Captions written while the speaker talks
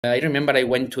I remember I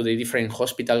went to the different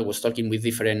hospital, was talking with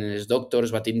different doctors,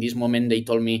 but in this moment they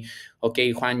told me, okay,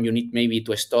 Juan, you need maybe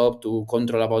to stop to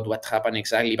control about what happened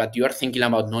exactly, but you are thinking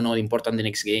about, no, important the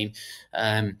next game.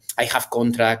 I have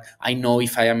contract. I know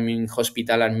if I am in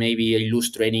hospital and maybe I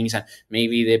lose trainings and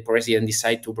maybe the president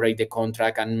decide to break the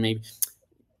contract and maybe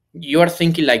you are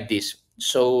thinking like this.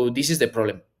 So this is the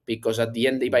problem because at the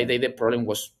end, day by day, the problem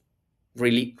was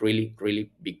really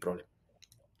big problem.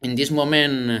 In this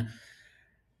moment,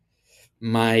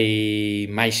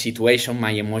 my situation, my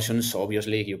emotions,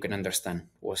 obviously you can understand,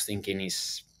 was thinking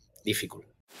is difficult.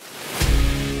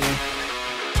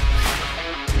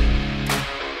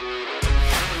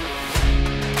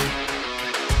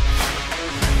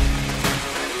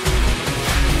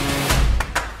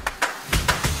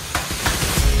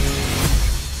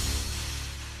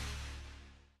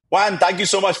 Juan, thank you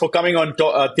so much for coming on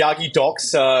Tyagi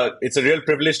Talks. It's a real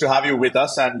privilege to have you with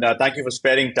us, and thank you for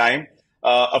sparing time.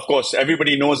 Of course,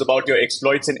 everybody knows about your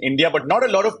exploits in India, but not a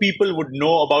lot of people would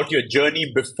know about your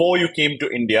journey before you came to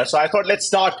India. So I thought let's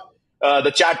start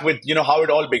the chat with how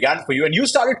it all began for you. And you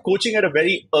started coaching at a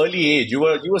very early age. You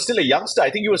were still a youngster.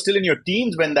 I think you were still in your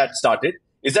teens when that started.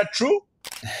 Is that true?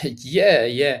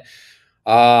 Yeah.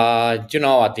 At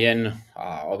the end,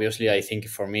 obviously, I think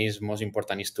for me, it's most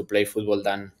important is to play football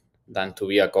than to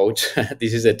be a coach.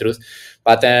 This is the truth.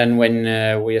 But then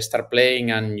when we start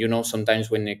playing, and sometimes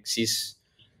when exists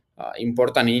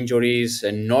important injuries,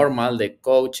 normal the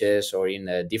coaches or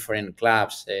in different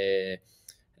clubs. The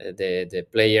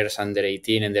players under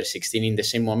 18 and under 16 in the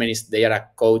same moment is they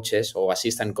are coaches or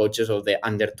assistant coaches of the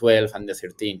under 12 under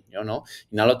 13. In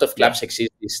a lot of clubs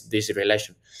exists this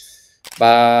relation.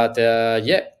 But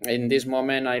in this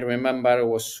moment, I remember I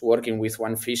was working with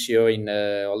one physio in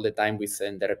all the time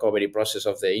within the recovery process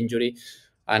of the injury.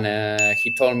 And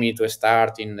he told me to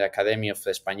start in the Academy of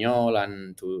Espanol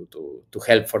and to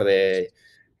help for the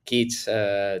kids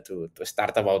to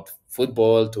start about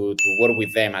football, to work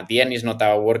with them. At the end, it's not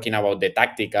about working about the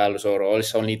tacticals or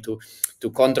also only to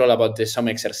control about some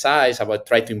exercise, about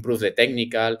try to improve the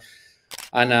technical.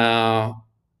 And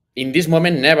in this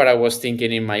moment, never I was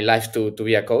thinking in my life to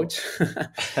be a coach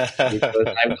because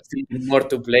I was thinking more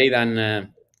to play than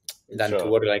to Sure.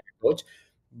 work like a coach.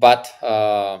 But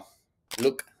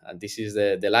look, this is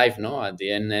the life, no? At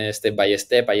the end, step by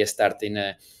step, I start in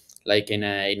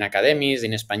academies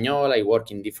in Espanol. I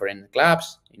work in different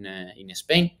clubs in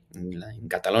Spain, in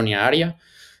Catalonia area.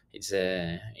 It's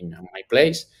in my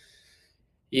place.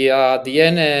 Yeah, at the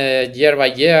end, year by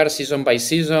year, season by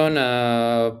season,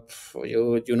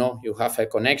 you have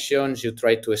connections. You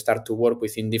try to start to work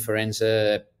within different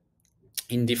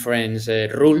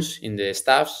rules in the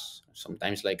staffs.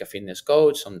 Sometimes like a fitness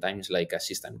coach, sometimes like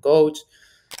assistant coach,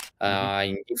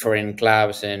 in different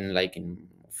clubs and like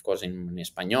of course in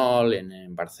Espanyol,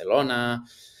 in Barcelona.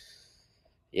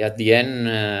 Yeah, at the end,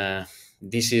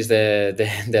 this is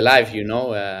the life. You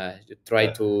try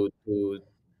to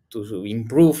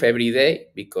improve every day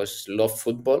because love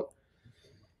football.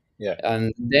 Yeah.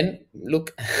 And then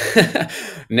look,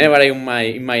 never in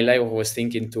my life was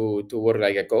thinking to work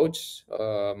like a coach.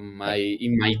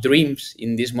 My dreams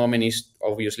in this moment is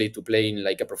obviously to play in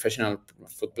like a professional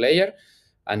foot player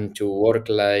and to work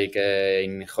like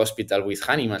in hospital with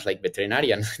animals like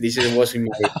veterinarian. Was in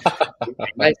my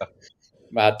life.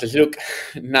 But look,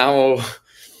 now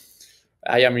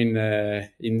I am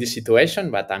in this situation,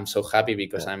 but I'm so happy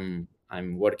because I'm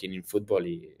working in football.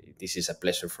 This is a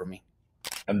pleasure for me.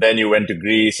 And then you went to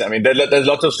Greece. I mean, there's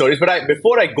lots of stories. But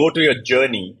before I go to your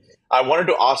journey, I wanted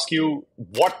to ask you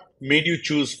what made you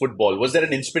choose football. Was there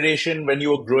an inspiration when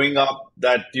you were growing up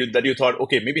that you thought,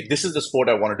 okay, maybe this is the sport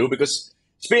I want to do? Because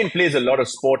Spain plays a lot of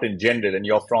sport in general, and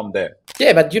you're from there,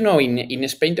 Yeah, but in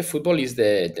Spain, the football is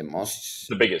the most.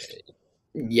 the biggest.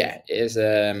 Yeah, is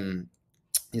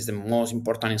the most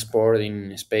important sport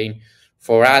in Spain.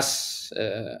 For us,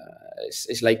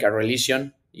 it's like a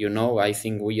religion. I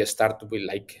think we start with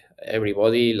like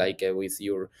everybody, like with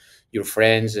your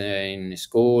friends in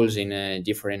schools, in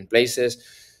different places.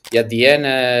 At the end,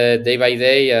 day by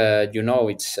day,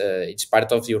 it's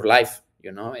part of your life.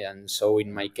 And so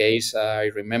in my case, I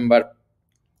remember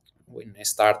when I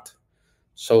start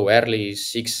so early,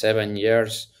 6 7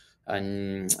 years,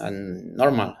 and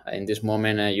normal in this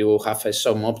moment you have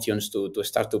some options to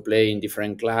start to play in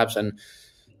different clubs, and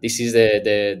this is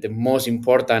the most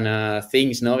important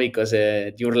things, no, because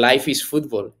your life is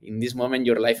football. In this moment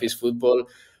your life is football.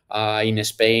 In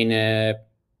Spain,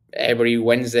 every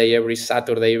Wednesday, every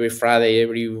Saturday, every Friday,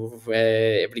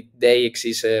 every day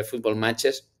exists football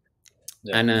matches.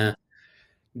 Yeah. And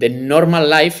the normal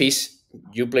life is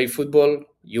you play football,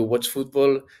 you watch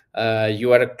football,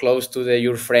 you are close to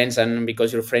your friends, and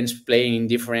because your friends playing in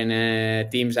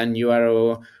different teams, and you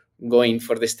are going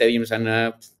for the stadiums,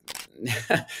 and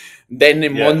then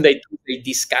Yeah, Monday they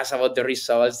discuss about the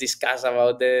results, discuss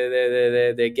about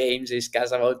the games,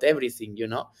 discuss about everything,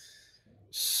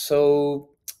 So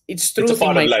it's it's a truth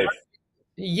in part of my life.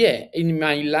 yeah, in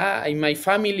my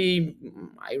family,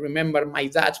 I remember my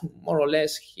dad more or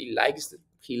less he likes,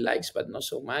 but not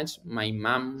so much. My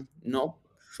mom, no,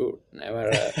 sure,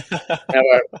 never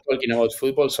talking about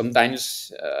football.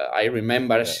 Sometimes I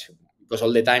remember Yeah, because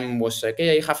all the time was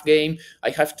okay. I have game,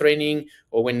 I have training,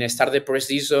 or when I start the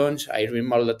pre-seasons, I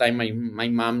remember all the time my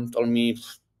mom told me,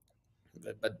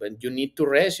 but you need to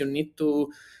rest, you need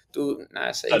to. And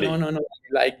I say no, study. no, no,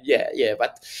 like yeah,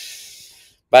 but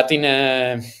but in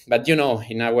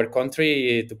our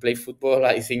country to play football,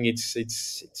 I think it's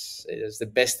the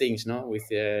best things, no, with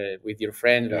your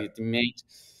friends, with Yeah, your teammates.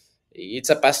 It's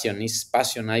a passion. It's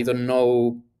passion. I don't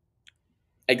know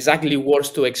exactly words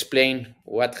to explain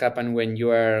what happened when you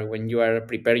are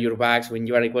prepare your bags, when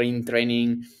you are going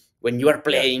training, when you are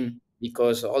yeah. playing,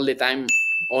 because all the time,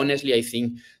 honestly, I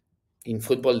think in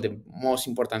football the most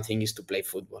important thing is to play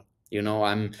football.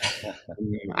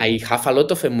 I have a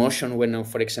lot of emotion when,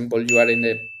 for example, you are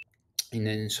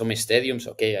in some stadiums.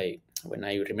 Okay,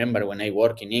 I remember when I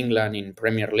work in England in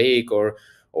Premier League, or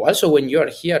also when you are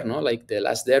here, no, like the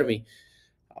last derby.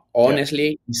 Yeah.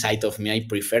 Honestly, inside of me, I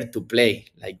prefer to play,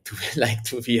 like to like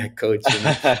to be a coach,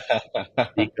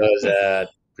 because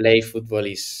play football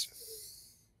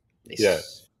Yeah.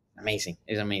 is amazing.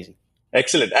 It's amazing.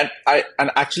 Excellent. And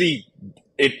actually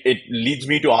it leads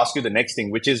me to ask you the next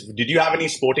thing, which is, did you have any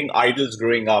sporting idols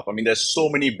growing up? I mean, there's so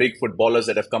many big footballers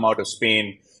that have come out of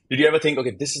Spain. Did you ever think,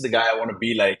 okay, this is the guy I want to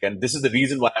be like, and this is the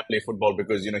reason why I play football,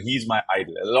 because he's my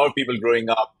idol. A lot of people growing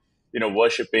up,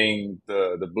 worshipping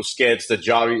the Busquets, the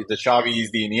Xavis,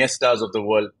 the Iniestas of the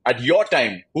world. At your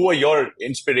time, who are your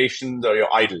inspirations or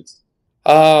your idols?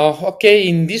 Okay,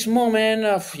 in this moment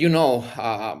of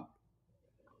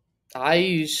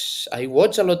I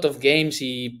watch a lot of games.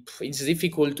 It's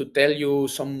difficult to tell you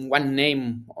some one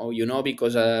name, or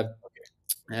because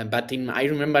but I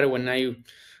remember when I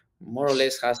more or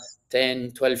less has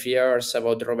 10, 12 years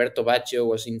about Roberto Baggio,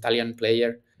 was an Italian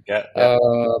player. Yeah, yeah.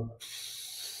 Uh,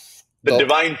 The top.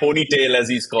 divine ponytail, as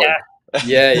he's called.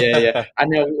 Yeah, yeah.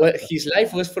 And his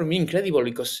life was for me incredible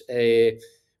because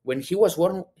when he was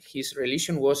born, his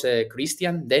religion was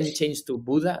Christian, then changed to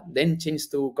Buddha, then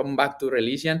changed to come back to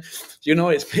religion.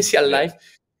 A special Yeah, life.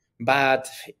 But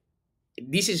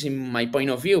this is in my point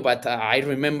of view. But I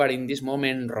remember in this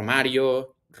moment,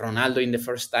 Romario, Ronaldo, in the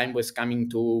first time was coming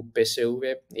to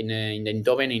PSV in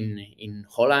Eindhoven in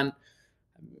Holland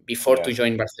before yeah. to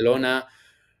join Barcelona.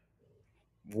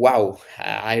 Wow,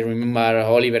 I remember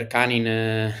Oliver Kahn in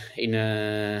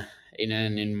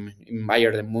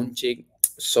Bayern Munich.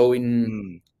 So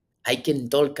Mm, I can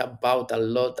talk about a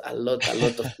lot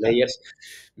of players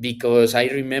because I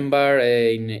remember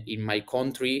in my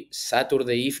country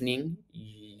Saturday evening.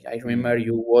 I mm, remember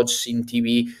you watch in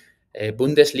TV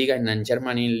Bundesliga and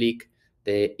Germany league,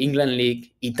 the England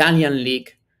league, Italian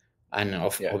league, and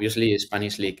yeah. obviously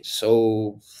Spanish league.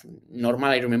 So normal,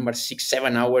 I remember 6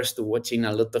 7 hours to watching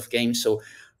a lot of games. So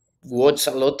watch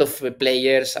a lot of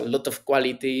players, a lot of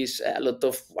qualities, a lot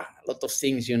of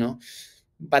things.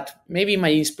 But maybe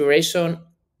my inspiration,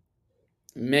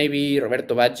 maybe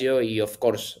Roberto Baggio, of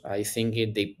course, I think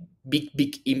the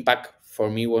big impact for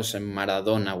me was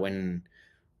Maradona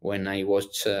when I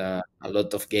watched a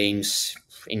lot of games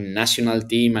in national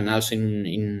team and also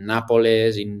in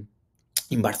Nápoles, in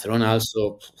Barcelona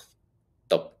also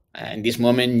top. In this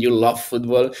moment, you love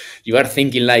football. You are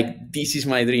thinking like, this is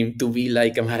my dream to be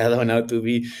like a Maradona, to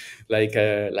be like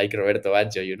Roberto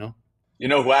Baggio.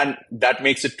 Juan, that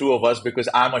makes it two of us because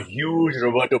I'm a huge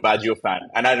Roberto Baggio fan.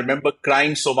 And I remember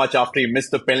crying so much after he missed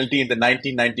the penalty in the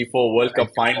 1994 World Cup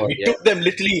final. 94, He yeah. took them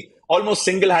literally almost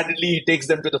single handedly. He takes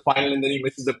them to the final and then he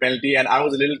misses the penalty. And I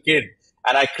was a little kid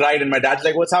and I cried. And my dad's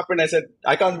like, "What's happened?" I said,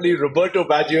 "I can't believe Roberto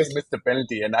Baggio has missed the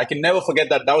penalty." And I can never forget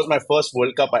that. That was my first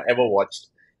World Cup I ever watched.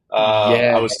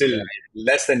 Yeah, I was still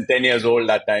less than 10 years old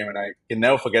that time, and I can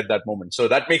never forget that moment. So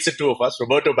that makes it two of us,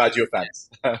 Roberto Baggio fans.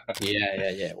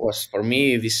 yeah. Was for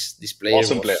me this player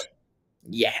Awesome player. was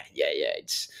yeah.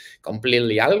 It's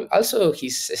completely also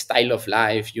his style of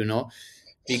life,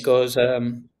 because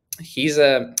he's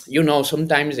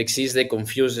sometimes exists the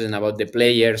confusion about the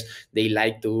players. They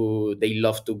love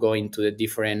to go into the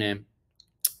different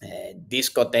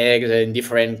discotheques and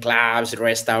different clubs,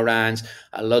 restaurants,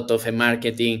 a lot of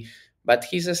marketing. But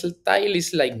his style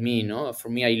is like me. For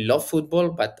me, I love football,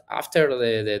 but after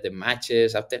the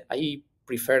matches, after I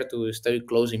prefer to stay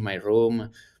close in my room.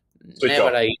 Switch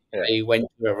Never off. Yeah. I went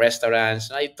to the restaurants.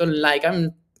 I don't like. I'm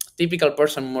typical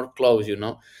person, more close,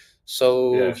 So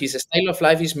Yeah. his style of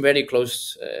life is very close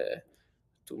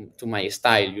to my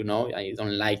style. I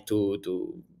don't like to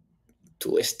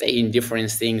stay in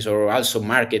different things, or also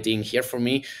marketing. Here for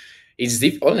me, it's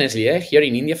honestly, here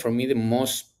in India, for me, the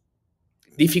most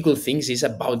difficult things is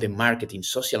about the marketing,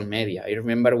 social media. I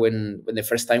remember when the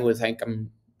first time was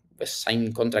signed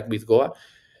contract with Goa,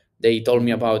 they told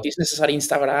me Hmm. about it's necessary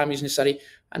Instagram, is necessary,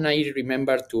 and I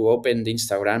remember to open the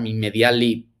Instagram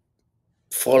immediately.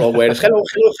 Followers, hello,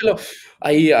 hello, hello.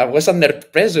 I was under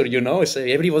pressure, so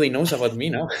everybody knows about me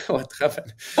now. What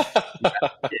happened?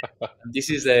 This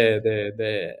is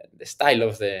the style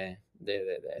of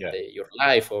Yeah. your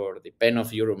life, or depend of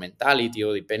your mentality,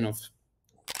 or depend of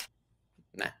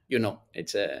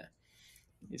it's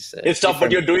It's tough, but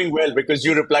different. you're doing well because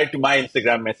you replied to my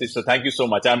Instagram message. So thank you so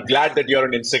much. I'm glad that you're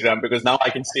on Instagram because now I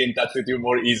can stay in touch with you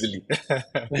more easily.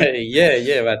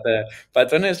 Yeah,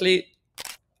 but honestly,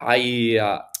 I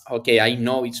okay, I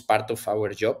know it's part of our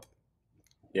job,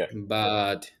 Yeah.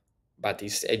 but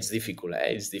it's difficult.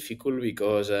 It's difficult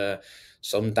because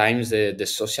sometimes the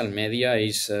social media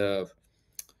is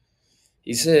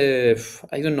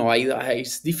I don't know.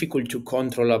 It's difficult to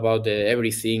control about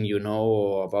everything,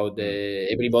 about Mm.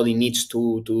 everybody needs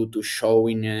to show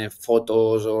in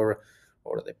photos, or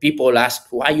the people ask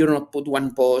why you not put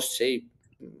one post. Say,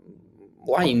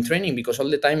 why in training? Because all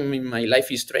the time in my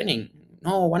life is training.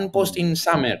 No, one post Mm. in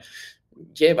summer.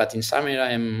 Yeah, but in summer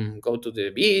I am go to the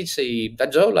beach.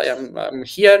 That's all. I'm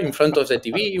here in front of the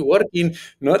TV working.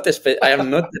 I am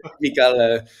not the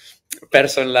typical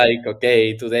person like,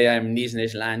 okay, today I'm in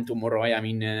Disneyland, tomorrow I am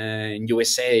in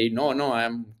USA. No, no,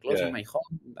 I'm closing Yeah. my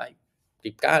home. I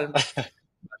keep calm.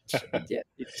 But yeah,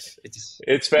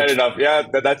 It's fair it's enough. Yeah,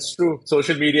 that's true.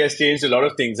 Social media has changed a lot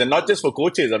of things, and not just for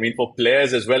coaches. I mean, for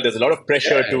players as well. There's a lot of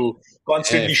pressure yeah, to yeah,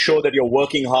 constantly show that you're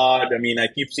working hard. I mean, I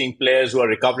keep seeing players who are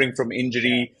recovering from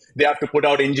injury. They have to put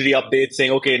out injury updates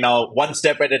saying, "Okay, now one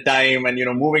step at a time," and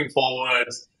moving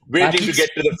forwards, but waiting to get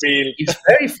to the field. it's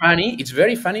very funny. It's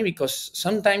very funny because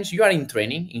sometimes you are in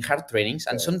training, in hard trainings,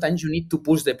 and Yeah. sometimes you need to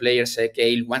push the players. Say,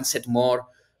 okay, one set more,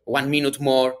 1 minute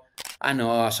more. I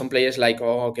know some players like,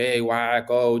 oh, okay, why,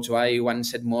 coach? Why one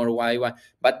set more? Why?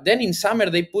 But then in summer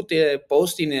they put a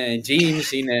post in gyms.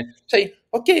 Say,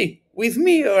 okay, with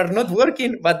me you are not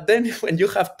working, but then when you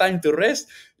have time to rest,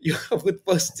 you put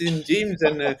posts in gyms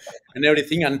and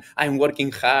everything. And I'm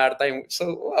working hard. I'm so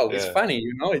wow. It's Yeah. funny,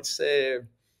 It's.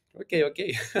 Okay,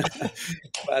 okay.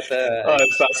 But Oh,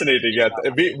 it's fascinating. Yeah,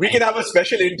 we I can have a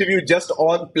special interview just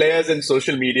on players and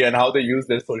social media and how they use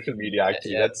their social media.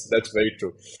 Actually, yeah, that's very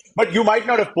true. But you might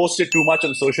not have posted too much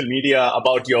on social media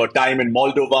about your time in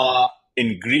Moldova,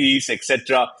 in Greece,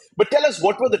 etc. But tell us,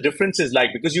 what were the differences like?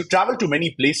 Because you traveled to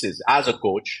many places as a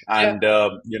coach, yeah, and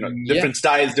yeah, different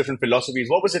styles, different philosophies.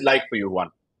 What was it like for you, Juan?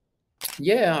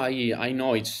 yeah. I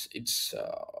know it's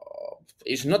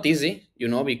not easy,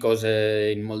 because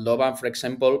in Moldova, for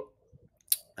example,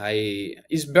 I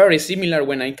it's very similar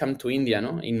when I come to India,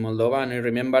 no, in Moldova, and I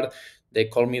remember they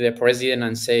call me the president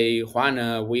and say,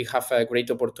 Juan, we have a great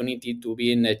opportunity to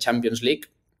be in the Champions League,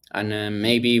 and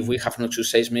maybe if we have no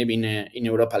success, maybe in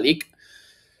Europa League.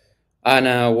 And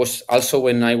was also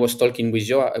when I was talking with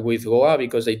Goa,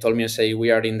 because they told me, I say,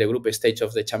 we are in the group stage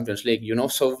of the Champions League,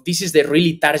 So this is the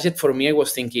really target for me. I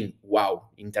was thinking, wow,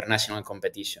 international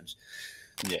competitions.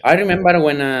 Yeah, I remember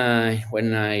when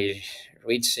I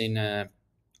reached in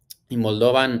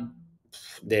Moldovan,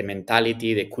 the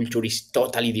mentality, the culture is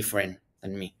totally different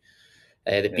than me.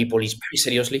 The yeah, people is very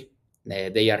seriously.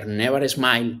 They are never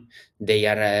smile. They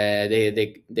are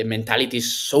the mentality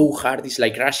is so hard. It's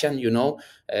like Russian,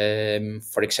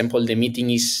 For example, the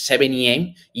meeting is 7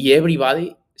 a.m.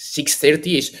 Everybody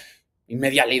 6:30 is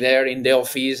immediately there in the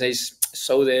office.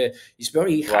 It's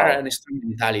very hard wow, and strong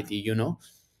mentality.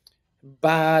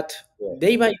 But yeah,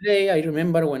 day by day, I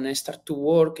remember when I start to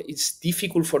work, it's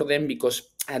difficult for them because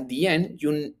at the end,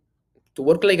 to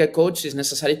work like a coach is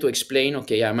necessary to explain,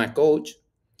 okay, I'm a coach.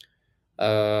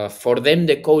 For them,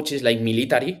 the coach is like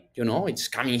military, it's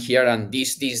coming here and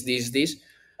this.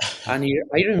 And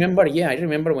I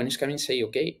remember when it's coming, say,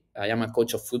 okay, I am a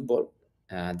coach of football.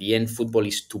 The end, football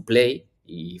is to play.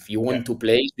 If you yeah, want to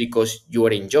play, it's because you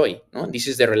are enjoy. No, this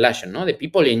is the relation. No, the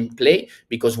people in play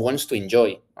because wants to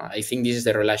enjoy. I think this is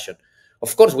the relation.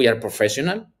 Of course, we are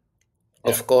professional.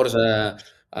 yeah, Of course,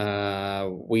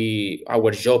 we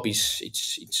our job is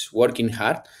it's working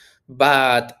hard.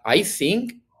 But I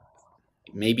think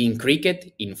maybe in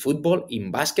cricket, in football,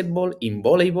 in basketball, in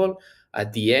volleyball,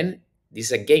 at the end,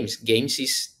 these are games. Games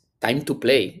is time to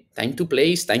play. Time to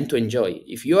play is time to enjoy.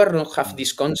 If you are not have Mm.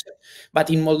 this concept, but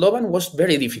in Moldovan was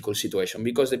very difficult situation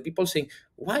because the people saying,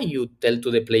 why you tell to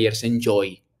the players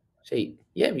enjoy? Say,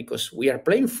 yeah, because we are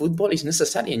playing football, it's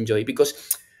necessary enjoy because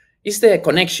it's the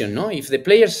connection, no? If the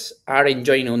players are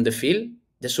enjoying on the field,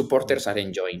 the Mm. supporters are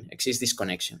enjoying. Exists this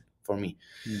connection for me.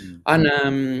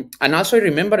 Mm. And also I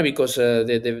remember because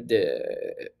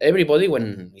the everybody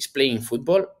when is playing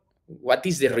football, what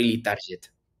is the Yeah. really target?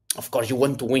 Of course, you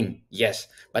want to win, yes,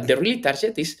 but the really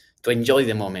target is to enjoy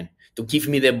the moment, to give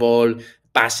me the ball,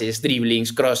 passes,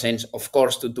 dribblings, crossings, of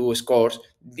course, to do scores.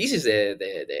 This is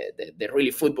the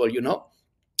really football, you know.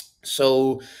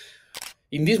 So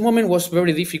in this moment was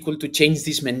very difficult to change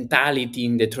this mentality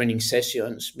in the training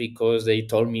sessions because they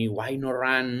told me why not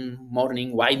run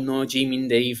morning, why not gym in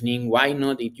the evening, why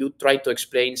not if you try to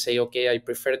explain say okay I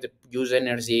prefer to use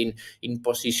energy in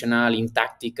positional in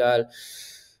tactical.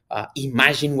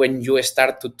 Imagine when you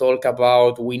start to talk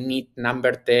about we need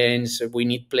number 10s, we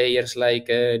need players like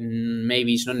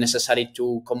maybe it's not necessary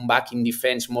to come back in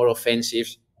defense, more offensive.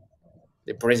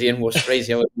 The president was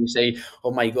crazy. I would say,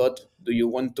 "Oh my God, do you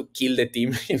want to kill the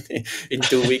team in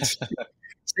 2 weeks?"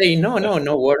 Say, "No, no,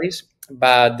 no worries."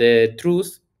 But the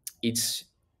truth, it's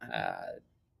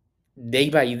day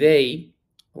by day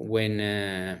when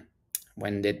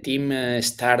the team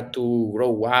start to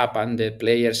grow up and the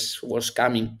players was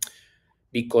coming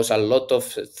because a lot of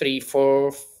three,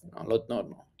 four, a lot,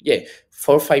 no, yeah,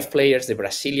 4 or 5 players, the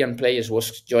Brazilian players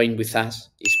was joined with us.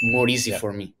 It's more easy Yeah.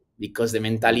 for me because the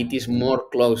mentality Mm. is more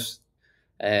close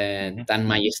Mhm. than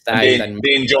my And style, than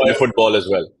they enjoy football as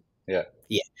well. Yeah.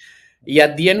 yeah. Yeah,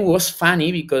 at the end was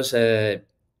funny because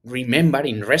remember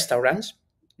in restaurants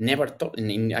never talk.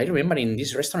 I remember in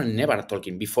this restaurant never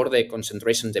talking before the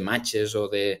concentration, the matches or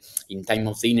the in time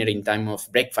of dinner, in time of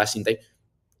breakfast, in time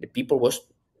the people was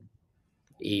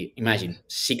imagine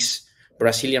 6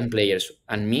 Brazilian players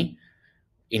and me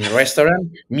in a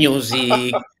restaurant,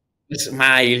 music,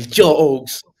 smile,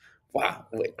 jokes. Wow,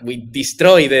 we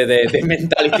destroy the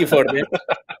mentality for them.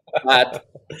 But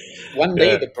one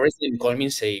day Yeah. the president called me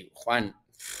and say, Juan,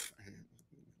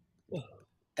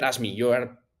 trust me, you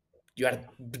are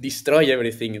destroy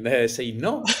everything. And they say,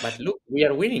 no, but look, we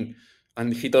are winning.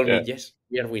 And he told me, Yeah. yes,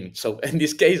 we are winning. So in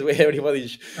this case, we everybody.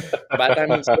 But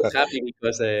I'm so happy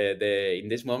because in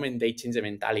this moment they change the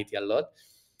mentality a lot.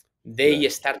 Yeah. They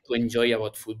start to enjoy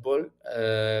about football.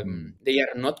 Mm. They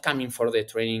are not coming for the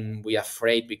training. We are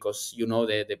afraid because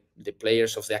the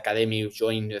players of the academy who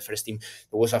joined the first team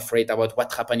was afraid about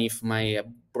what happened if my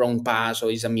wrong pass or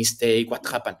is a mistake. What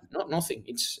happened? No, nothing.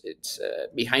 It's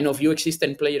behind of you exists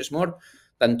 10 players more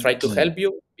than try to Mm. help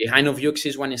you. Behind of you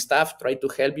exists one staff try to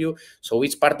help you. So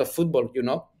it's part of football, you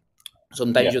know.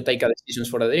 Sometimes Yeah. you take a decisions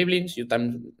for the dribblings. You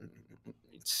time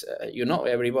it's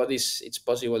everybody's it's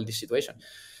possible this situation.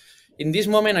 In this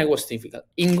moment, I was thinking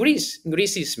in Greece.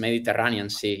 Greece is Mediterranean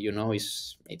Sea.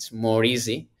 It's more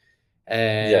easy,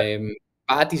 Yeah. um,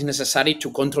 but it's necessary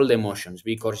to control the emotions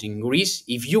because in Greece,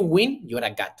 if you win, you're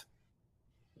a god.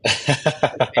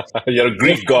 You're a You're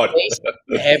Greek god.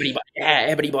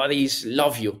 everybody's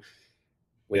love you.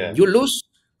 When Yeah. you lose,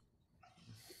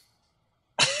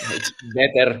 it's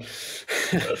better.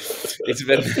 it's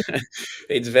better.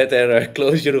 It's better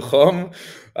close your home.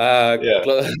 Yeah.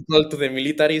 Close to the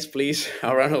militaries, please,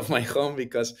 around of my home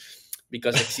because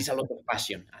exists a lot of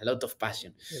passion, a lot of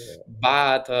passion.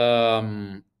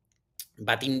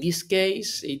 But in this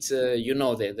case, it's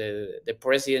the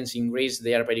presidents in Greece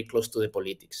they are very close to the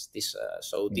politics. This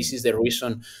Mm. is the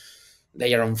reason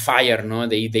they are on fire. No,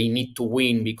 they need to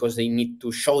win because they need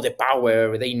to show the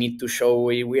power. They need to show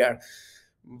we are.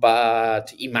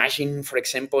 But imagine, for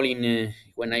example, in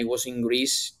when I was in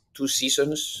Greece, 2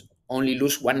 seasons only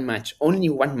lose only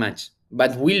one match,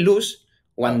 but we lose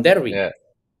one Wow. derby. Yeah.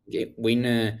 Okay?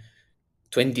 Win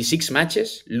 26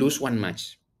 matches, lose one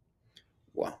match.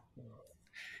 Wow.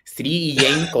 3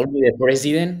 game called me the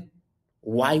president.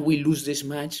 Why we lose this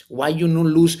match? Why you not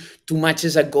lose 2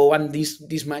 matches ago and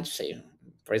this match? Say,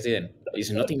 president, it's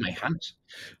not in my hands.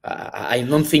 I'm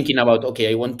not thinking about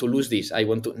okay, I want to lose this. I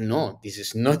want to no, this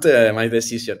is not my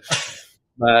decision.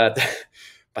 But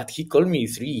but he called me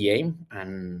 3 a.m.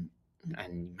 and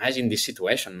imagine this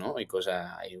situation, no? Because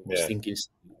I was Yeah. thinking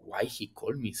why he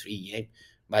called me 3 a.m.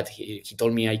 But he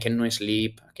told me I cannot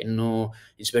sleep. I cannot.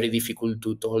 It's very difficult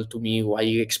to tell to me why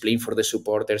you explain for the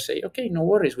supporters. Say okay, no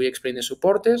worries. We explain the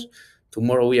supporters.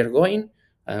 Tomorrow we are going.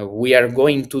 We are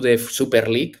going to the Super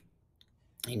League.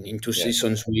 In two Yeah.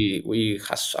 seasons we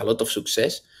has a lot of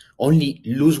success. Only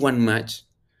lose one match,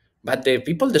 but the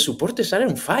people, the supporters are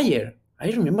on fire. I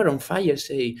remember on fire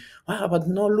say, but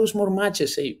no lose more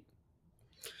matches. Say,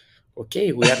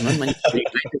 Okay, we are not Manchester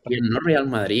United, we are not Real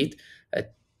Madrid.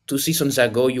 2 seasons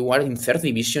ago, you are in third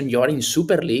division, you are in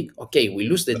Super League. Okay, we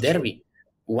lose the That's true. derby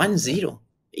 1-0.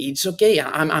 It's okay.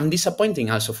 I'm disappointing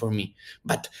also for me.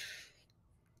 But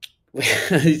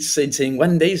it's in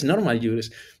one day is normal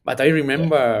use. But Yeah,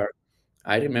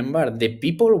 I remember the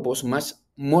people was much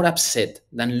more upset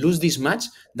than lose this match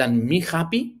than me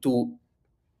happy to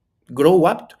grow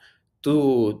up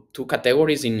to two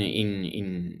categories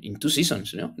in 2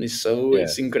 seasons. So yeah.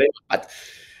 it's incredible.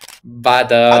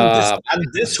 But And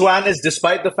this one is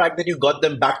despite the fact that you got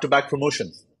them back-to-back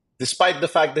promotions. Despite the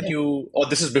fact that you, or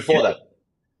this is before that.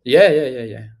 yeah, yeah, yeah,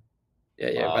 yeah, yeah,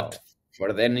 yeah. But Wow.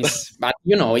 for them, but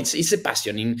it's a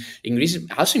passion in Greece.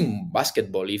 Also in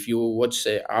basketball, if you watch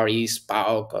Aris,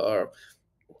 Pauk, or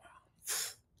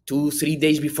 2 3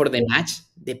 days before the match,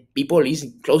 the people is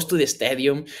close to the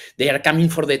stadium. They are coming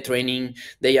for the training.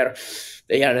 Yeah.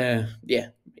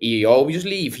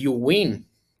 Obviously, if you win,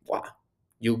 wow,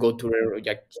 you go to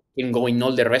you can go in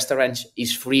all the restaurants.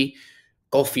 It's free,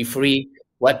 coffee free,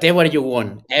 whatever you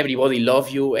want. Everybody love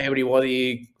you.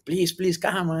 Everybody, please, please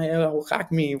come,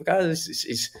 hug me because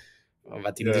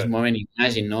but in this Yeah, moment,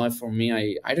 imagine, no, for me,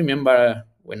 I remember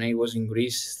when I was in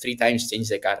Greece, 3 times changed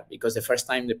the car because the first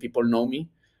time the people know me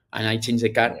and I change the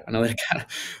car, yeah, another car,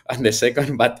 and the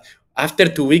second, but after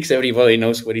 2 weeks, everybody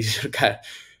knows what is your car.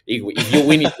 If you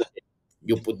win it,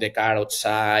 you put the car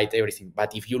outside, everything.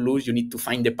 But if you lose, you need to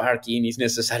find the parking. It's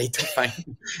necessary to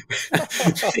find.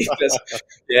 Because-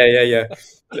 yeah, yeah, yeah,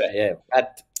 yeah, yeah.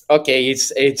 But okay,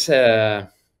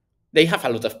 they have a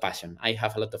lot of passion. I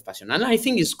have a lot of passion, and I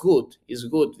think it's good. It's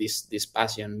good this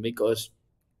passion because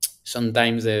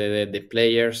sometimes the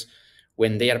players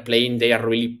when they are playing, they are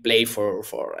really play for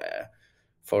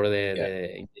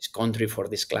yeah, in this country, for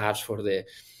these clubs, for the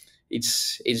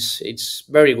it's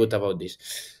very good about this.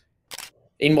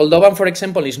 In Moldovan, for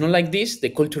example, it's not like this. The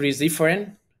culture is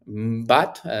different,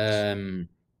 but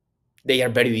they are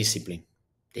very disciplined.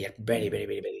 They are very, mm, very,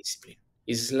 very, very disciplined.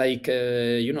 It's like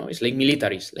it's like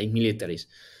militaries, like militaries.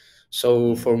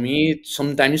 So mm, for me,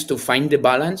 sometimes to find the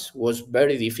balance was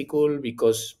very difficult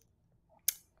because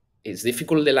it's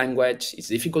difficult the language, it's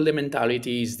difficult the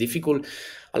mentality, it's difficult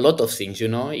a lot of things.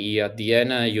 At the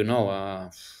end,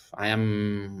 I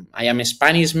am a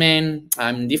Spanish man.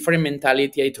 I'm different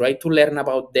mentality. I try to learn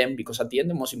about them because at the end,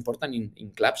 the most important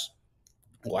in clubs,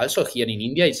 or also here in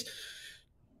India, is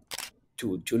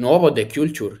to know about the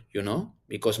culture.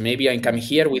 Because maybe I come mm,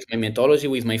 here with my methodology,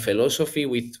 with my philosophy,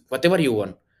 with whatever you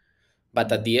want.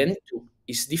 But at mm. the end,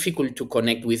 it's difficult to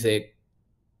connect with the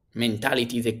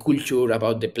mentality, the culture,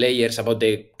 about the players, about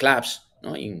the clubs.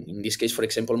 No? In this case, for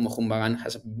example, Mohun Bagan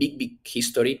has a big, big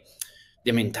history.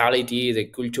 The mentality, the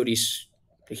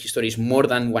history is more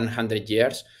than 100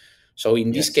 years. So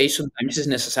in this Yes. case, sometimes it's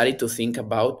necessary to think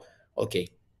about, okay,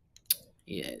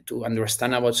 yeah, to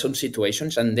understand about some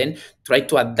situations and then try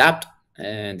to adapt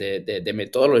the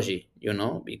methodology,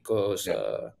 because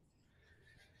Yeah.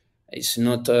 it's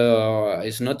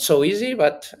not so easy,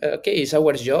 but okay, it's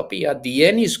our job. At the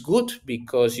end, it's good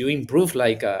because you improve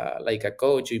like a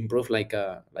coach, you improve like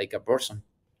a person.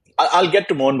 I'll get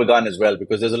to Mohun Bagan as well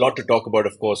because there's a lot to talk about,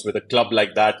 of course, with a club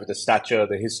like that, with the stature,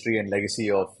 the history and legacy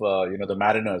of the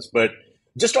Mariners. But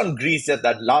just on Greece,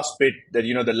 that last bit, that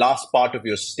the last part of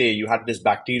your stay, you had this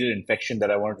bacterial infection that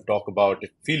I wanted to talk about.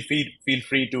 Feel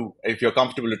free to, if you're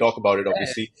comfortable to talk about it,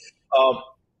 obviously. Uh,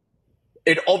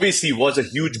 it obviously was a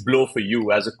huge blow for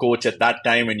you as a coach at that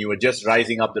time when you were just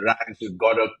rising up the ranks. You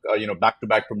got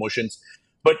back-to-back promotions.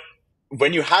 But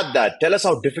when you had that, tell us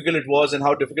how difficult it was and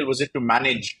how difficult was it to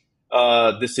manage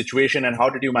this situation and how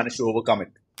did you manage to overcome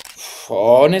it?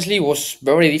 Honestly, it was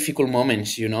very difficult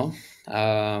moments.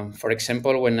 For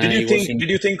example, when Did you I was think? in Did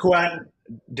you think Juan?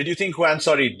 Did you think Juan?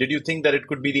 Sorry. Did you think that it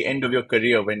could be the end of your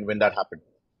career when that happened?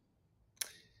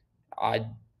 uh,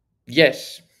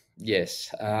 yes, yes.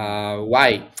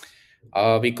 Why?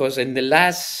 Because I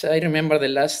remember the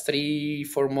last 3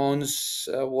 4 months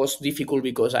was difficult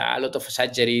because a lot of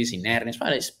surgeries in earnest,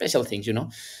 well, special things.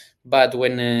 But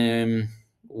when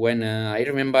I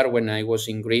remember when I was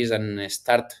in Greece and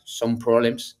start some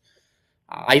problems,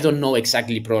 I don't know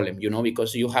exactly problem,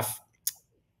 because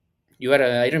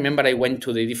I remember I went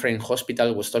to the different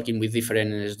hospital, was talking with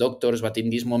different doctors, but in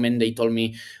this moment they told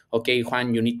me, okay,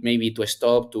 Juan, you need maybe to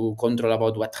stop to control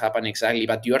about what happened exactly,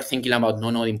 but you are thinking about,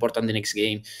 no, important the next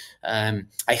game. I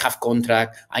have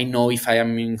contract. I know if I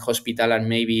am in hospital and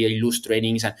maybe I lose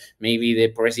trainings and maybe the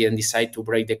president decide to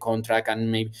break the contract and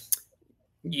maybe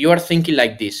you are thinking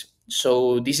like this.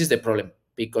 So this is the problem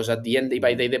because at the end, day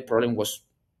by day, the problem was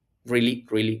really,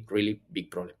 really, really big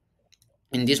problem.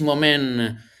 In this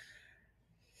moment,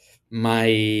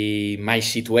 my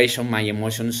situation, my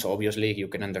emotions, obviously you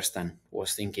can understand,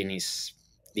 was thinking is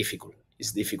difficult.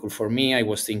 It's difficult for me. I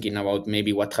was thinking about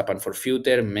maybe what happened for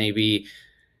future. Maybe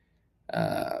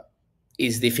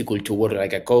it's difficult to work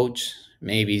like a coach.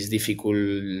 Maybe it's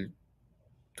difficult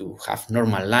to have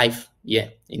normal life. Yeah,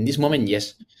 in this moment,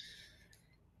 yes.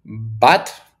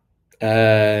 But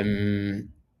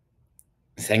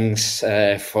thanks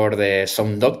for the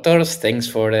some doctors. Thanks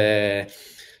for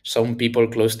some people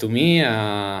close to me.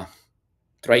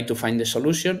 Try to find the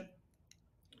solution.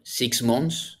 6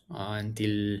 months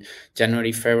until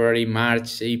January, February,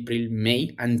 March, April,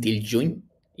 May, until June.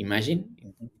 Imagine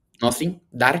nothing,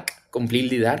 dark,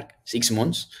 completely dark. 6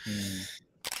 months. Mm.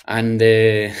 And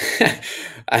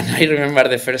and I remember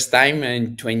the first time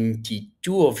in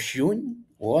 22 of June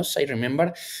was, I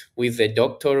remember, with the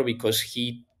doctor, because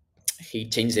he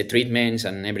changed the treatments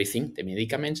and everything, the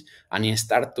medicaments, and he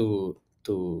started to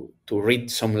read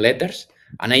some letters.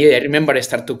 And I remember I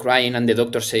start to crying, and the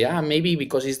doctor say, maybe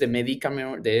because it's the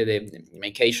medicament, the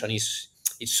medication is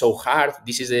it's so hard.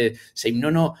 This is the same. No,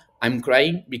 no, I'm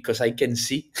crying because I can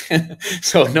see.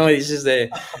 So no, this is the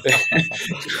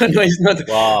no, it's not. I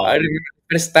Wow. remember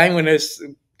the first time when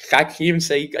hug him,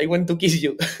 say, "I want to kiss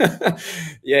you."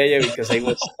 Yeah, yeah, because I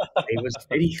was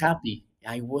very happy.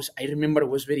 I remember I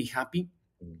was very happy.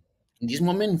 Mm. In this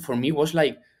moment, for me, was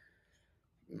like,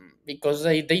 because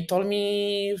they told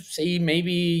me, say,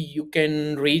 maybe you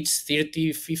can reach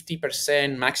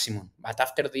 30-50% maximum, but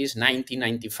after this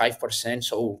 90-95%.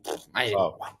 So I,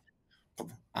 Wow.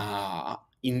 wow.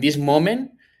 In this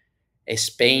moment,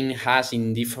 Spain has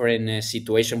in different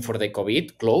situation for the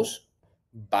COVID close,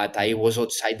 but I Mhm. was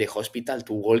outside the hospital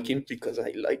to walk in because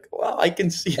I like, wow, I can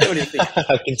see everything.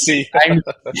 I can see. Times,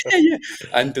 yeah, yeah.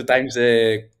 And 2 times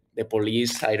the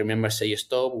police, I remember, say,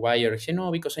 stop, why are you say, no,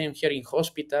 because I am here in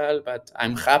hospital, but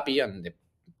I'm happy. And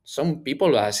some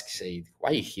people ask, say,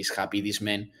 why he's happy, this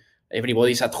man?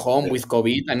 Everybody's at home Yeah. with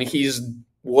COVID and he's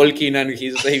walking, and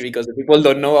he's say, because the people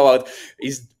don't know about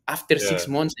is after Yeah. 6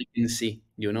 months I can see,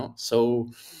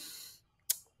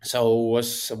 so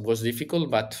was difficult,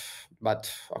 but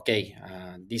okay,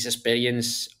 this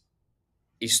experience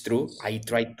is true. I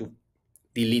tried to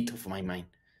delete of my mind.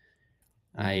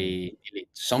 Mm.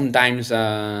 Sometimes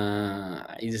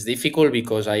it's difficult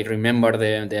because I remember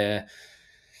the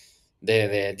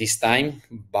this time,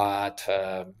 but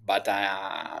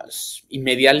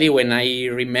immediately when I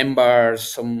remember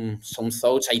some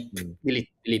thoughts, I Mm.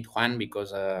 delete one,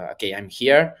 because okay, I'm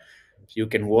here. You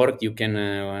can work. You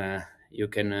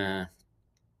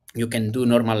can do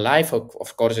normal life.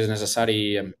 Of course, it's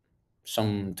necessary,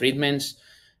 some treatments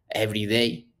every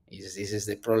day. This is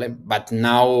the problem. But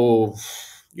now,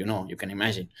 you can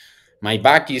imagine. My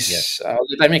back Yeah. is all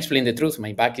the time. Explain the truth.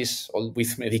 My back is all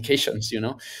with medications.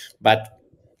 But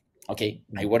okay,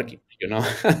 I Mm. work it.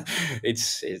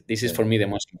 This is Yeah. for me the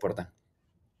most important.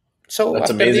 So That's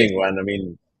after this, amazing, man. I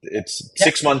mean, it's yeah,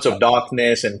 6 months of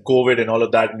darkness and COVID and all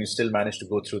of that, and you still managed to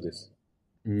go through this.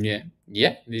 yeah,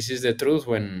 yeah. This is the truth.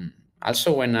 When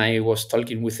I was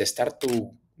talking with the start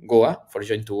to Goa for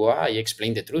join to Goa, I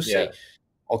explained the truth. Yeah. Say,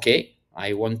 okay,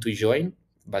 I want to join,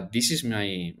 but this is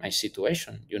my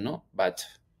situation, But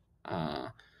uh,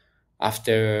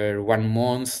 after 1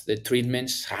 month, the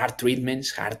treatments, hard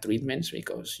treatments,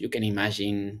 because you can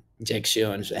imagine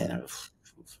injections. And,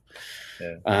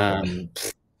 Yeah. um,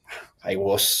 I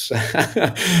was.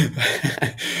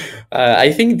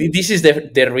 I think this is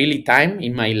the really time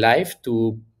in my life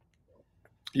to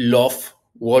love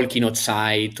walking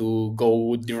outside, to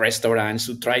go to restaurants,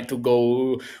 to try to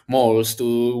go malls,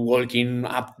 to walking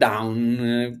up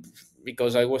down,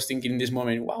 because I was thinking in this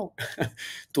moment, wow,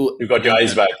 to You got your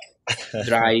eyes maybe back.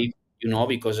 drive,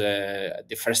 because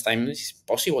the first time it's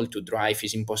possible to drive,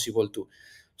 it's impossible to.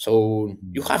 So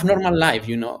you Mm. have normal life,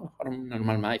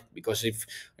 normal life, because if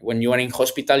when you are in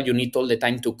hospital, you need all the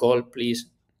time to call, please,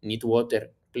 need water,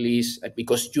 please,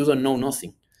 because you don't know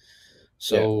nothing. Yeah.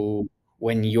 So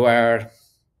when you are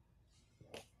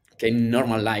in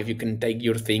normal life, you can take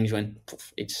your things when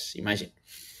poof, it's imagine.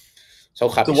 So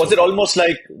So happy, was so it happy. almost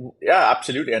like, yeah,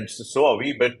 absolutely, and so are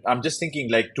we. But I'm just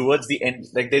thinking, like towards the end,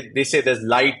 like they say, there's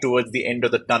light towards the end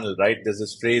of the tunnel, right? There's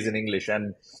this phrase in English,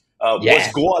 and was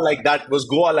Yeah. Goa like that? Was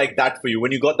Goa like that for you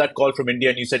when you got that call from India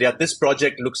and you said, "Yeah, this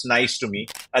project looks nice to me,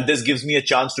 and this gives me a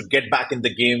chance to get back in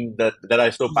the game that I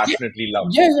so Yeah, passionately love."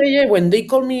 yeah, yeah, yeah. When they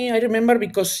call me, I remember,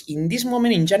 because in this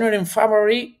moment in January and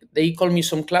February, they call me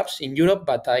some clubs in Europe,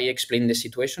 but I explained the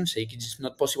situation, say it's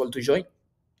not possible to join.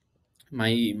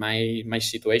 My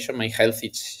situation, my health,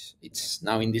 it's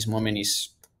now in this moment is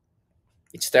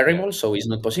it's Yeah. terrible, so it's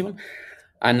not possible.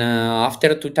 And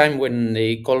after two time when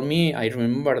they called me, I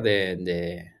remember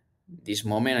the this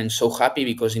moment. I'm so happy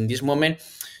because in this moment,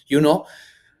 you know,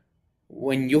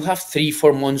 when you have 3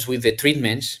 4 months with the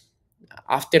treatments,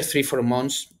 after 3 4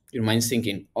 months, your mind's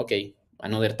thinking, okay,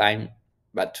 another time,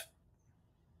 but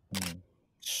Mm.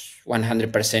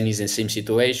 100% is the same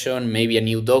situation. Maybe a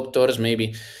new doctors,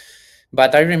 maybe.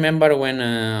 But I remember when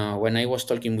I was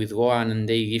talking with Goan and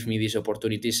they give me this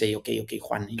opportunity, say, okay,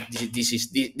 Juan, this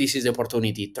is the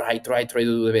opportunity. Try to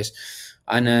do the best.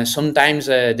 And sometimes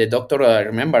the doctor, I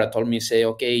remember, told me, say,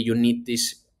 okay, you need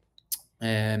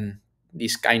um,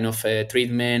 this kind of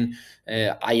treatment.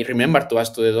 I remember to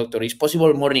ask to the doctor, is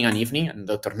possible morning and evening? And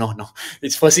the doctor, no,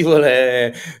 it's possible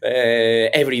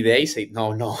every day. Say,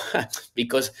 no,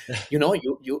 because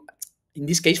you. In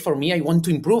this case, for me, I want to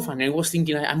improve, and I was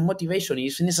thinking, I'm motivation.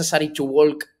 It's necessary to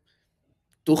walk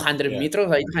 200 Yeah. meters,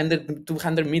 800,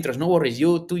 200 meters. No worries.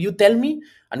 You tell me,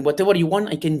 and whatever you want,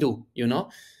 I can do.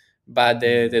 But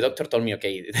the Mm. doctor told me,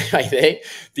 okay, day by day,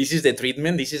 this is the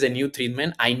treatment. This is a new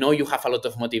treatment. I know you have a lot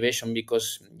of motivation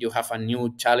because you have a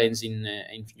new challenge in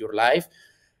your life,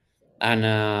 and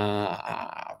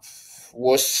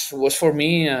was for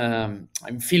me.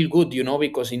 I feel good,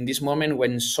 because in this moment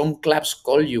when some clubs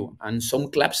call you and some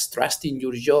clubs trust in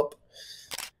your job,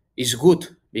 is good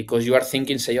because you are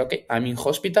thinking, say, okay, I'm in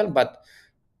hospital, but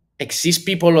exist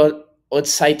people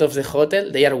outside of the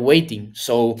hotel. They are waiting,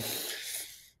 so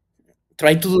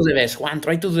try to do the best.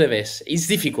 Try to do the best. It's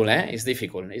difficult, eh? It's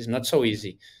difficult. It's not so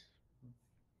easy.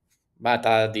 But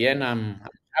at the end, I'm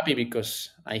happy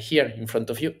because I'm here in front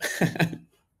of you.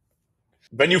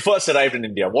 When you first arrived in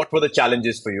India, what were the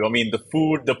challenges for you? I mean, the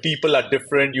food, the people are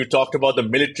different. You talked about the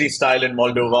military style in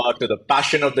Moldova to the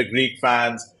passion of the Greek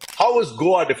fans. How was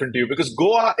Goa different to you? Because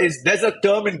there's a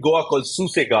term in Goa called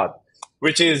Susegat,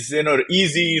 which is,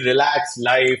 easy, relaxed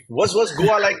life. Was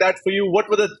Goa like that for you? What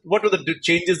were the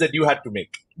changes that you had to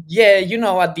make? Yeah,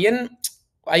 at the end,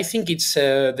 I think it's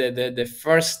the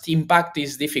first impact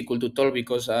is difficult to tell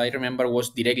because I remember was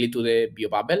directly to the bio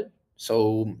bubble.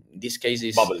 So this case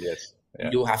is Bubble, yes. Yeah.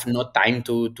 you have no time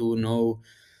to know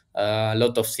a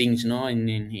lot of things, no,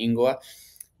 in Goa.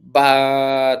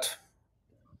 But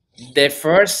the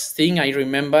first thing I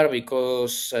remember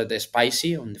because the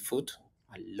spicy on the food,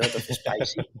 a lot of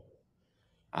spicy.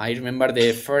 I remember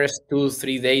the first 2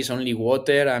 3 days only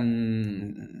water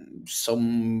and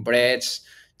some breads,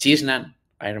 cheese naan.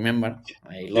 I remember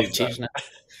I love Cheese naan. cheese naan.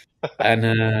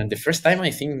 And the first time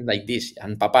I think like this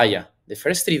and papaya. The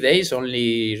first 3 days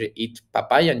only eat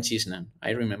papaya and cheese naan.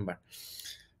 I remember,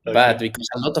 but Okay. because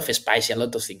a lot of spicy, a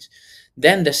lot of things.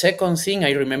 Then the second thing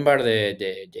I remember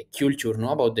the culture, no,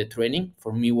 about the training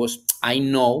for me was I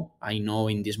know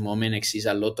in this moment exists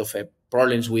a lot of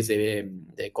problems with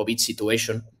the COVID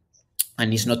situation,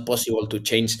 and it's not possible to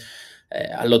change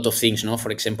a lot of things. No,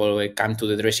 for example, come to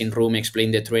the dressing room,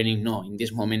 explain the training. No, in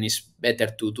this moment it's better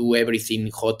to do everything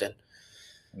in hotel.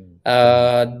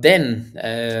 Mm. Then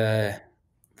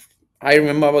I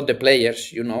remember about the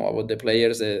players. About the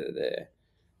players, the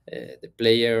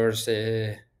players.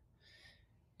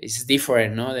 It's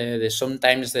different, no?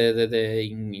 Sometimes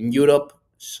in Europe,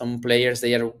 some players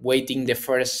they are waiting the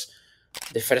first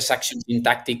action in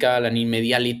tactical and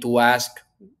immediately to ask,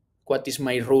 what is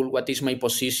my role, what is my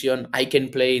position, I can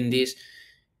play in this.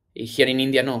 Here in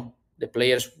India, no. The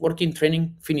players work in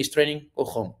training, finish training, go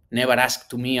home. Never ask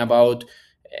to me about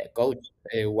coach,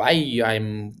 why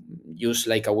I'm used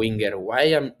like a winger.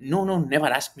 Why I'm no, never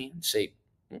ask me. Say,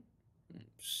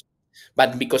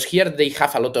 but because here they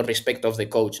have a lot of respect of the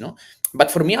coach, no.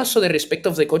 But for me also the respect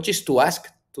of the coach is to ask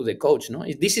to the coach, no.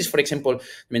 This is, for example,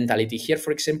 mentality here.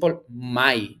 For example,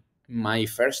 my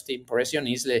first impression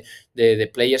is the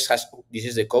players has, this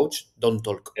is the coach, don't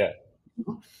talk, Yeah.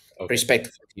 Okay. respect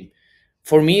for him.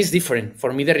 For me it's different.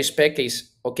 For me the respect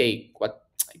is, okay, what,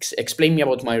 explain me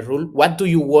about my rule. What do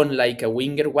you want like a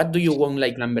winger? What do you want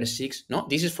like number six? No,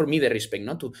 this is for me the respect,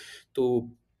 no, to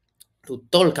to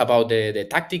talk about the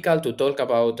tactical, to talk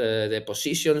about the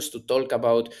positions, to talk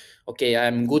about, okay,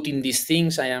 I'm good in these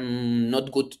things, I am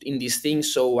not good in these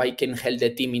things, so I can help the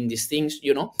team in these things,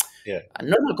 Yeah. a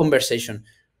normal conversation.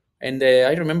 And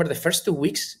I remember the first 2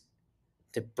 weeks,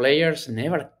 the players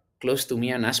never close to me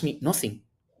and ask me nothing.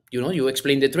 You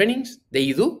explain the trainings,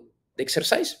 they do the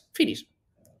exercise, finish,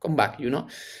 come back.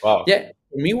 Wow. Yeah,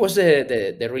 for me was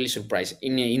the really surprise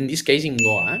in this case in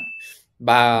Goa,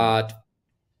 Mm.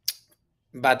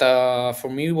 but for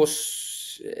me it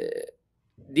was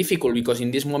difficult because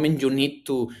in this moment you need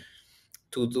to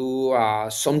do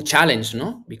some challenge,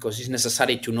 no, because it's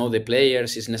necessary to know the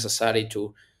players, it's necessary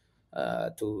to uh,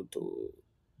 to to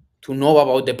to know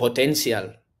about the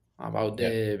potential about Yeah.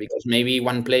 the, because maybe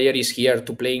one player is here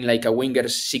to playing like a winger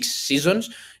 6 seasons.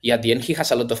 Yeah, at the end he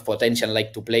has a lot of potential,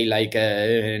 like to play like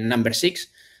number six.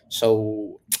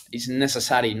 So it's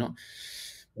necessary, no?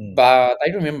 Mm. But I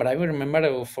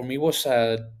remember for me was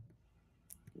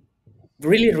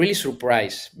really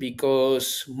surprised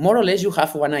because more or less you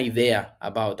have one idea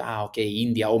about okay,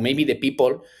 India, or maybe the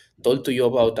people told to you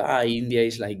about India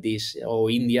is like this, or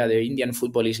India, the Indian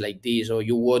football is like this, or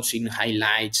you watching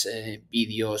highlights,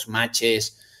 videos,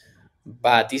 matches.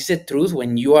 But it's the truth,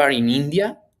 when you are in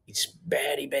India, it's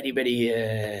very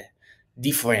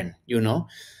different,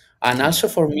 and Mm. also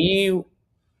for me,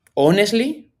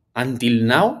 honestly, until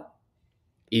now,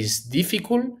 it's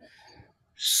difficult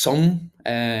some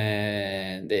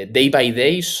the day by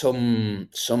day, some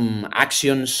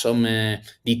actions, some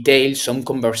details, some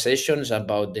conversations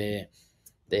about the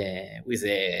with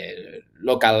the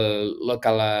local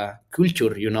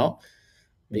culture, Mm.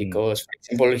 because for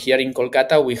example here in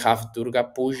Kolkata we have Durga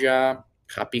Puja,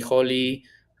 Happy Holi,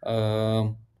 uh,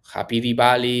 Happy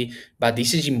Diwali, but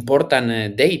this is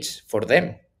important dates for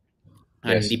them,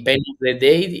 and Yes. depend of the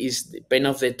date is depend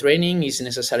of the training is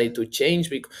necessary to change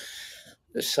because,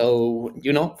 so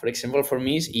for example for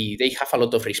me they have a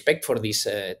lot of respect for this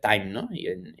time, no,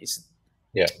 and it's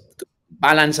Yeah. to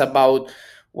balance about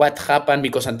what happened,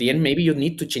 because at the end maybe you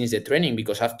need to change the training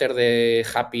because after the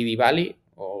Happy Diwali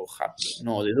or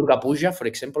no, the Durga Puja, for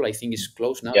example, I think it's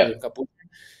close now, the Yeah. Durga Puja.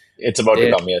 It's about to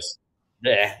There, come. Yes.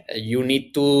 you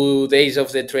need 2 days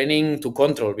of the training to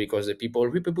control because the people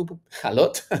whip, whip, whip, whip a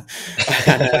lot,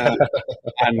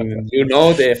 and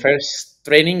the first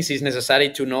trainings is necessary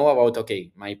to know about,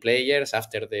 okay, my players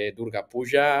after the Durga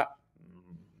Puja,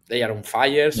 they are on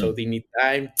fire, so Mm. they need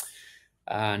time,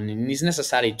 and it's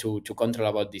necessary to control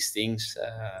about these things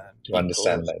To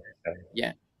understand because that.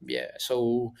 yeah,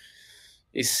 so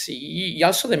it's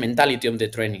also the mentality of the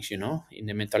trainings, in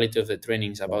the mentality of the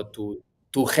trainings Yeah. about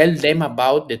to help them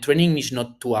about the training is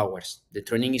not 2 hours, the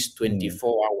training is Mm.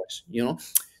 24 hours,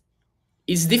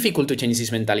 it's difficult to change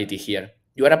this mentality here.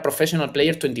 You are a professional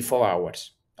player 24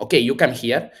 hours. Okay, you come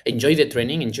here, enjoy the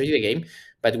training, enjoy the game,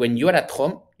 but when you are at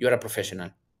home, you are a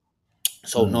professional.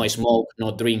 So no Mm. smoke,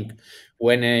 no drink.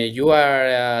 When you are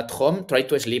at home, try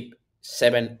to sleep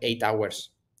 7, 8 hours.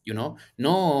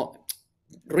 No,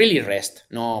 really rest.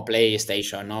 No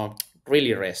PlayStation. No,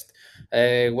 really rest.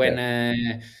 Yeah.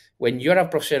 When you're a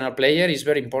professional player, it's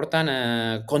very important.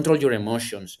 Control your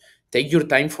emotions. Take your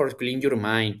time for clean your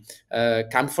mind.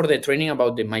 Come for the training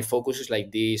about my focus is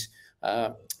like this.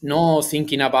 No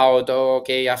thinking about,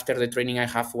 okay, after the training I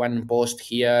have one post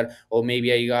here, or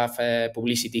maybe I have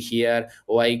publicity here,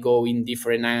 or I go in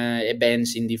different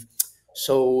events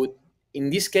so in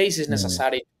this case it's Mm.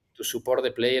 necessary to support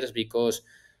the players because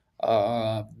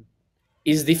uh,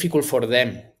 it's difficult for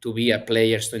them to be a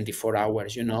players 24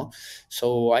 hours,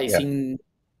 so I Yeah. think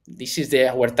this is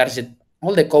our target.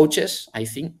 All the coaches, I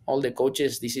think all the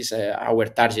coaches, this is our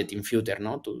target in future,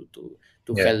 no, to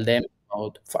Yeah. help them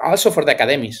out, also for the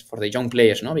academies, for the young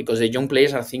players, no, because the young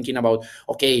players are thinking about,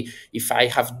 okay, if I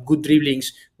have good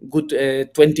dribblings, good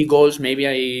 20 goals, maybe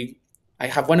I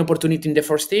have one opportunity in the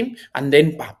first team, and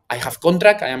then I have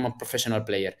contract, I am a professional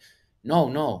player. No.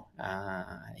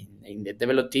 In the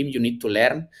developed team, you need to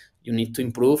learn, you need to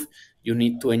improve, you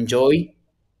need to enjoy.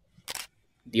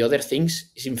 The other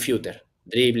things is in future.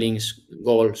 Dribblings,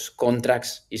 goals,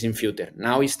 contracts is in future.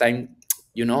 Now it's time,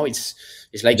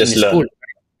 it's like in Just school. learn.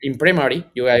 In primary,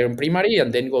 you are in primary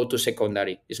and then go to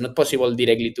secondary. It's not possible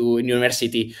directly to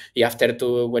university after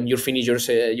to when you finish your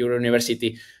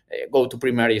university, go to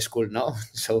primary school. No,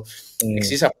 so Mm.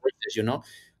 exists a process,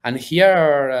 And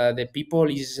here the people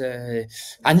is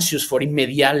anxious for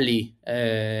immediately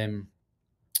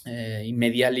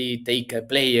take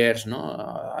players.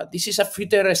 No, this is a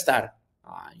future star.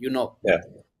 Yeah.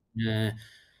 Uh,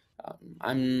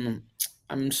 I'm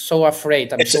I'm so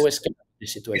afraid. I'm It's so scared of this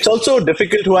It's situation. also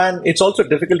difficult to hand. It's also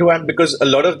difficult to hand because a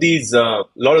lot of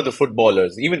the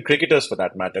footballers, even cricketers for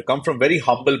that matter, come from very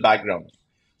humble backgrounds.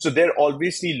 So they're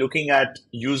obviously looking at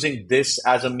using this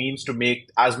as a means to make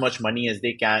as much money as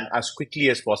they can as quickly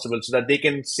as possible, so that they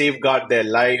can safeguard their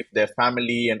life, their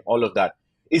family, and all of that.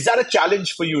 Is that a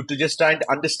challenge for you to just try and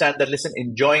understand that? Listen,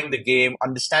 enjoying the game,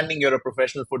 understanding you're a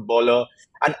professional footballer,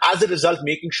 and as a result,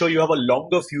 making sure you have a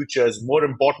longer future is more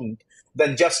important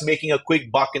than just making a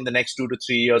quick buck in the next 2 to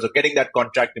 3 years or getting that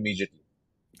contract immediately.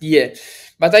 Yeah,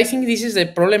 but I think this is the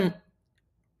problem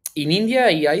in India.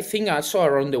 I think also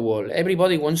around the world,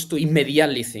 everybody wants to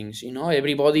immediately things.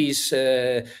 Everybody is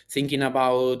thinking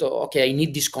about, okay, I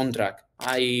need this contract.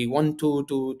 I want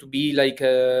to be like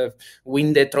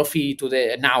win the trophy to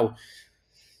the now.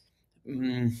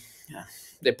 Mm,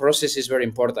 the process is very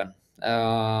important. Um,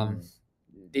 Mm.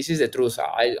 this is the truth.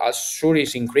 As sure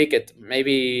is in cricket.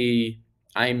 Maybe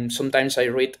I'm sometimes I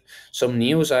read some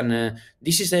news and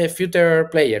this is a future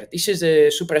player. This is a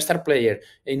superstar player.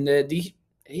 In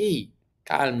hey,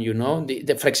 calm.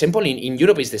 For example, in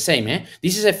Europe is the same.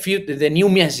 This is the new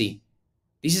Messi.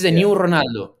 This is the Yeah. new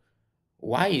Ronaldo.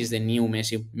 Why is the new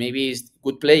Messi? Maybe he's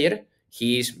good player.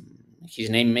 His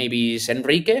name maybe is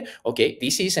Enrique. Okay,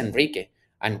 this is Enrique.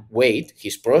 And wait,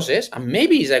 his process, and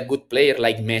maybe he's a good player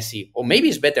like Messi, or maybe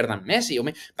he's better than Messi.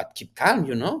 But keep calm.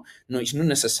 No, it's not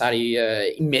necessary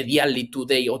immediately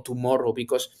today or tomorrow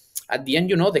because at the end,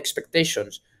 the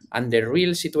expectations and the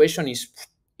real situation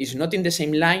is not in the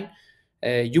same line.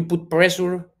 You put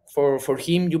pressure for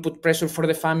him, you put pressure for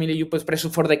the family, you put pressure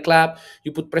for the club,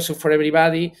 you put pressure for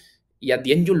everybody. At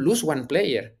the end you lose one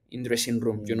player in dressing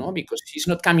room, Mm. because he's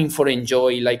not coming for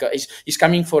enjoy, like he's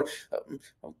coming for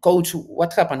coach,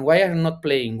 what happened, why are you not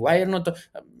playing, why are not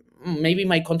maybe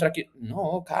my contract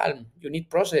no, calm, you need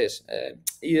process.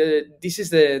 This is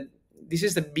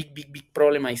the big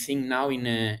problem, I think, now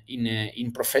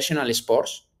in professional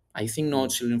sports. I think not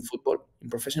Mm. still in football, in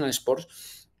professional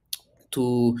sports,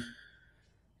 to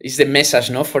it's the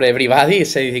message, no, for everybody.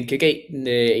 So I think, okay,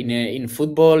 in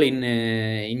football,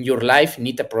 in your life,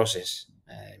 need a process.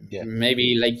 Yeah.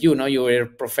 Maybe like you were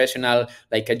professional,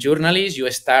 like a journalist.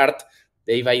 You start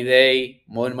day by day,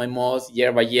 month by month,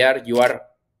 year by year. You are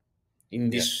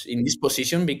in Yeah. this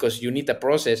position because you need a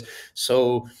process.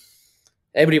 So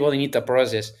everybody need a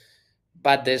process.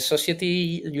 But the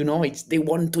society, they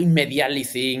want to immediately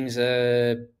things.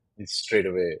 It's straight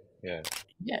away. Yeah.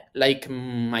 Yeah, like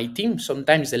my team,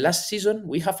 sometimes the last season,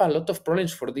 we have a lot of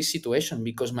problems for this situation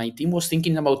because my team was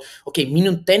thinking about, okay,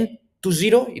 minute 10 to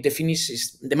 0,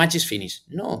 the match is finished.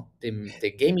 No,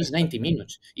 the game is 90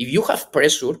 minutes. If you have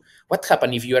pressure, what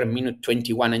happens if you are minute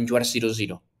 21 and you are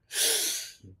 0-0?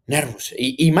 Nervous.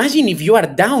 Imagine if you are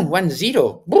down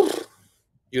 1-0.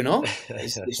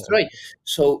 It's destroyed.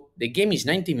 So the game is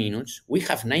 90 minutes. We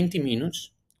have 90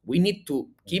 minutes. We need to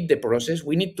keep the process.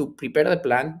 We need to prepare the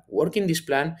plan, work in this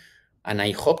plan, and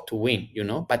I hope to win.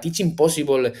 But it's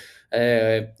impossible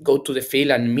go to the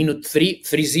field and minute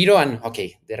 3-0, and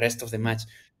okay, the rest of the match.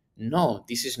 No,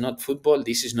 this is not football.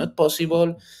 This is not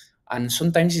possible. And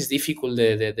sometimes it's difficult,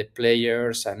 the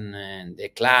players and the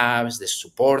clubs, the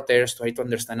supporters, try to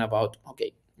understand about,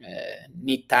 okay,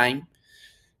 need time,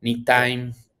 need Yeah.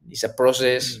 time. It's a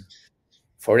process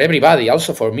for everybody,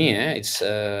 also for me. It's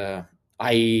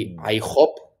Mm. I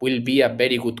hope will be a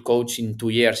very good coach in 2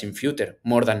 years in future,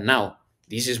 more than now.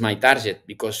 This is my target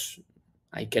because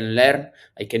I can learn,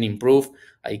 I can improve,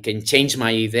 I can change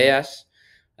my ideas,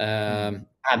 Mm.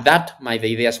 adapt my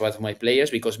ideas with my players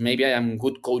because maybe I am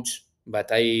good coach, but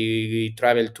I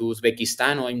travel to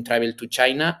Uzbekistan or I travel to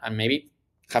China and maybe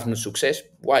have no success.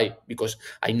 Why? Because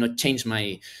I not change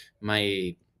my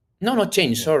no, not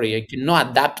change. Yeah. Sorry, I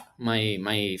cannot adapt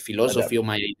my philosophy Adapt. or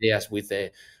my ideas with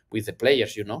the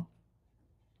players.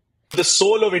 The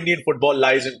soul of Indian football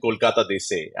lies in Kolkata, they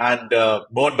say. And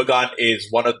Mohun Bagan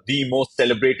is one of the most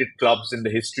celebrated clubs in the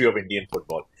history of Indian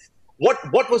football.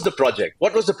 What was the project?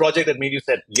 What was the project that made you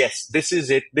said, yes, this is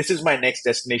it. This is my next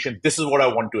destination. This is what I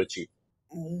want to achieve.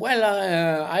 Well,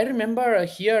 I remember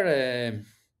here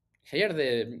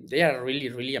they are really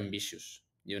really ambitious.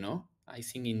 I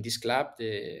think in this club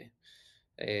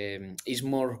is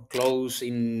more close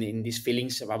in these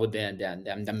feelings about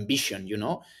the ambition.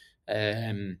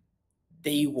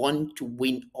 They want to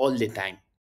win all the time.